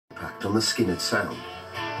on the Skinner sound.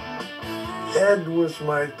 Ed was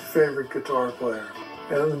my favorite guitar player.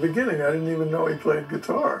 And in the beginning, I didn't even know he played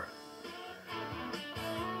guitar.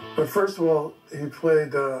 But first of all, he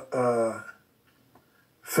played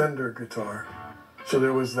Fender guitar. So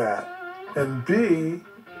there was that. And B,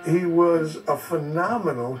 he was a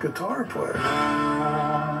phenomenal guitar player.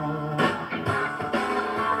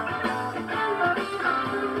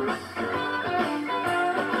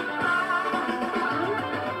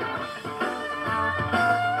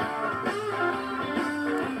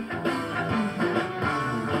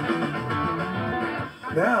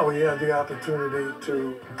 Now he had the opportunity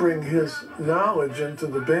to bring his knowledge into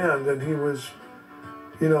the band, and he was,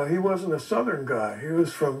 you know, he wasn't a Southern guy. He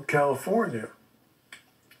was from California.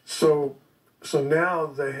 So now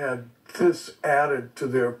they had this added to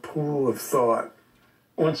their pool of thought.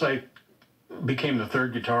 Once I became the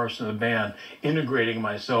third guitarist in the band, integrating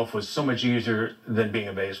myself was so much easier than being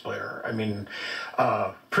a bass player. I mean,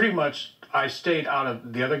 pretty much I stayed out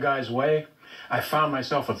of the other guy's way. I found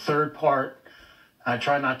myself a third part. I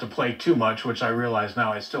try not to play too much, which I realize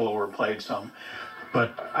now I still overplayed some.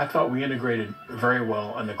 But I thought we integrated very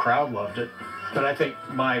well, and the crowd loved it. But I think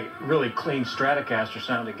my really clean Stratocaster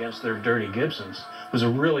sound against their dirty Gibsons was a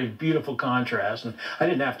really beautiful contrast, and I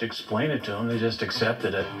didn't have to explain it to them, they just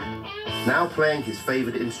accepted it. Now playing his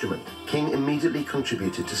favourite instrument, King immediately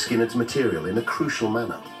contributed to Skinner's material in a crucial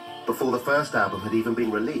manner, before the first album had even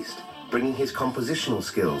been released, bringing his compositional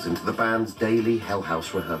skills into the band's daily Hell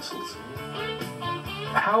House rehearsals.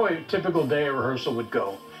 How a typical day of rehearsal would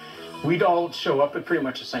go, we'd all show up at pretty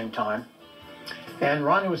much the same time, and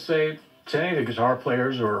Ronnie would say to any of the guitar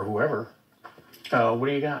players or whoever, what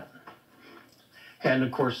do you got? And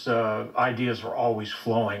of course, ideas were always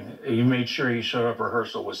flowing. You made sure you showed up at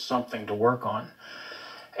rehearsal with something to work on.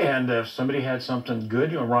 And if somebody had something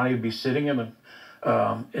good, you know, Ronnie would be sitting in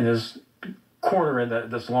his corner in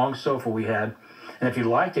this long sofa we had, and if he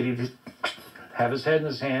liked it, he'd have his head in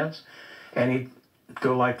his hands, and he'd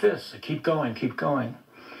go like this, keep going, keep going.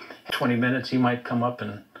 20 minutes, he might come up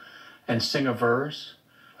and sing a verse.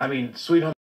 I mean, Sweet Home